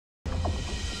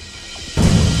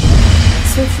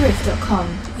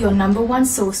MMORPGRift.com, your #1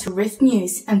 source for Rift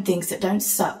news and things that don't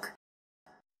suck.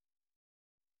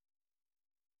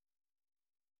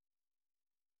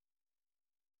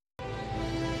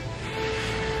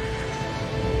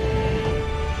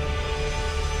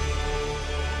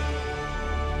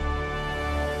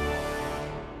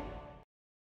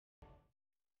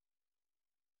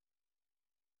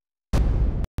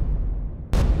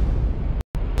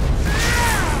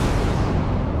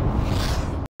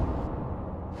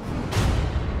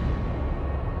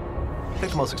 I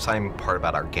think the most exciting part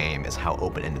about our game is how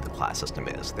open-ended the class system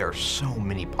is. There are so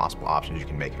many possible options you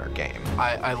can make in our game.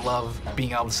 I love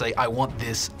being able to say, I want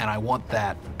this, and I want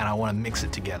that, and I want to mix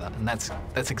it together, and that's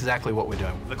exactly what we're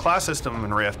doing. The class system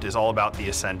in Rift is all about the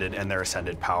Ascended and their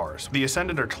Ascended powers. The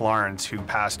Ascended are Talarans who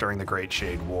passed during the Great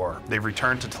Shade War. They've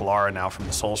returned to Talara now from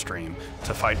the Soul Stream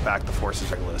to fight back the forces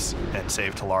of Regulus and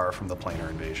save Talara from the planar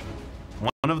invasion.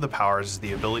 One of the powers is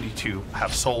the ability to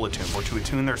have soul attune, or to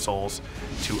attune their souls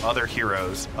to other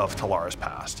heroes of Talara's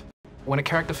past. When a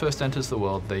character first enters the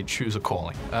world, they choose a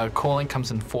calling. Calling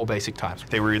comes in 4 basic types.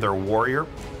 They were either a warrior,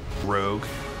 rogue,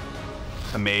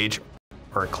 a mage,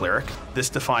 or a cleric. This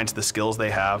defines the skills they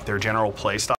have, their general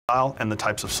play style, and the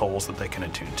types of souls that they can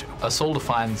attune to. A soul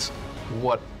defines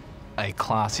what a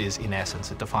class is in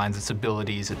essence. It defines its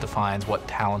abilities, it defines what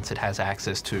talents it has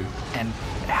access to, and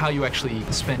how you actually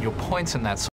spend your points in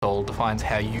that soul defines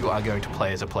how you are going to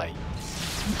play as a player.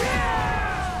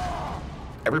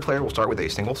 Every player will start with a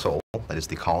single soul. That is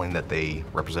the calling that they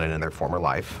represented in their former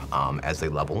life as they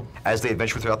level. As they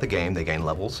adventure throughout the game, they gain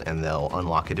levels and they'll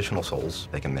unlock additional souls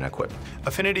they can then equip.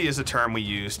 Affinity is a term we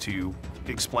use to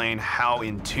explain how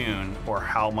in tune or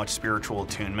how much spiritual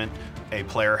attunement a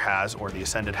player has or the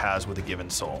Ascended has with a given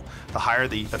soul. The higher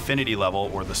the affinity level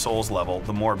or the souls level,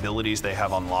 the more abilities they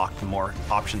have unlocked, the more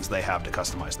options they have to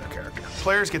customize their character.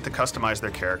 Players get to customize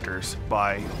their characters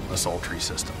by a soul tree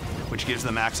system, which gives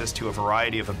them access to a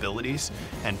variety of abilities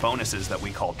and bonuses that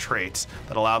we call traits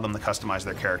that allow them to customize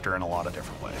their character in a lot of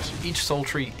different ways. Each soul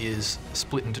tree is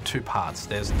split into 2 parts.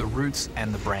 There's the roots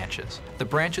and the branches. The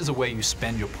branches are where you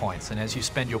spend your points, and as you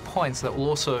spend your points, that will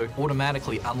also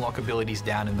automatically unlock abilities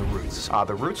down in the roots.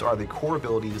 The roots are the core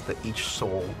abilities that each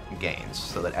soul gains,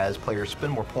 so that as players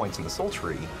spend more points in the soul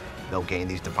tree, they'll gain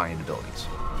these defined abilities.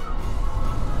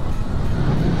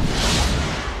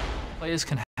 Players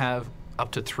can have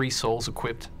up to 3 souls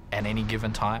equipped at any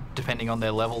given time. Depending on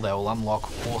their level, they will unlock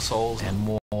more souls and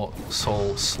more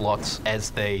soul slots as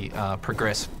they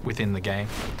progress within the game.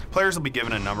 Players will be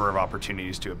given a number of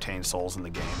opportunities to obtain souls in the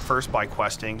game. First by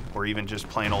questing, or even just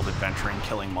plain old adventuring,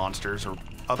 killing monsters, or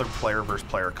other player versus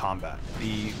player combat.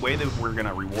 The way that we're going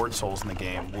to reward souls in the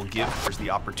game will give players the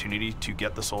opportunity to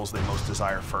get the souls they most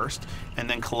desire first, and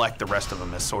then collect the rest of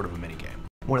them as sort of a minigame.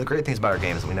 One of the great things about our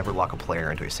game is that we never lock a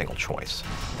player into a single choice.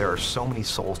 There are so many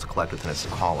souls to collect within its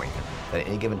calling that at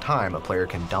any given time, a player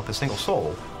can dump a single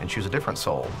soul and choose a different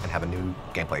soul and have a new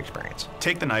gameplay experience.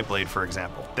 Take the Nightblade, for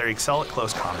example. They excel at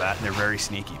close combat and they're very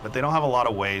sneaky, but they don't have a lot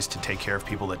of ways to take care of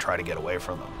people that try to get away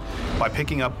from them. By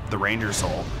picking up the Ranger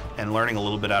soul and learning a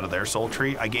little bit out of their soul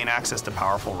tree, I gain access to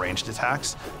powerful ranged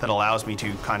attacks that allows me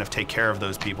to kind of take care of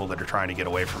those people that are trying to get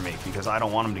away from me, because I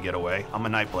don't want them to get away. I'm a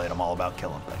Nightblade, I'm all about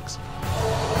killing things.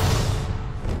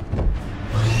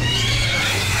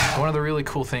 One of the really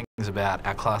cool things about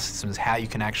our class system is how you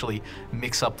can actually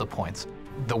mix up the points.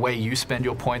 The way you spend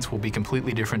your points will be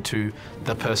completely different to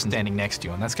the person standing next to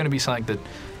you, and that's going to be something that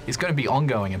is going to be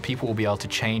ongoing and people will be able to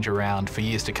change around for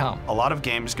years to come. A lot of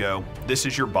games go, this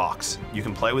is your box. You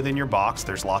can play within your box,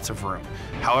 there's lots of room.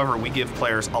 However, we give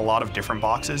players a lot of different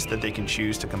boxes that they can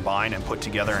choose to combine and put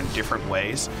together in different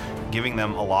ways, giving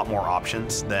them a lot more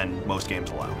options than most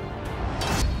games allow.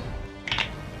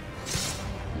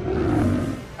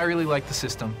 I really like the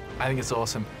system. I think it's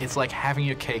awesome. It's like having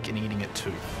your cake and eating it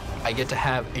too. I get to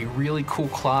have a really cool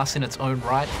class in its own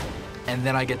right, and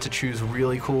then I get to choose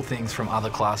really cool things from other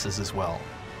classes as well.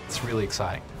 It's really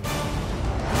exciting.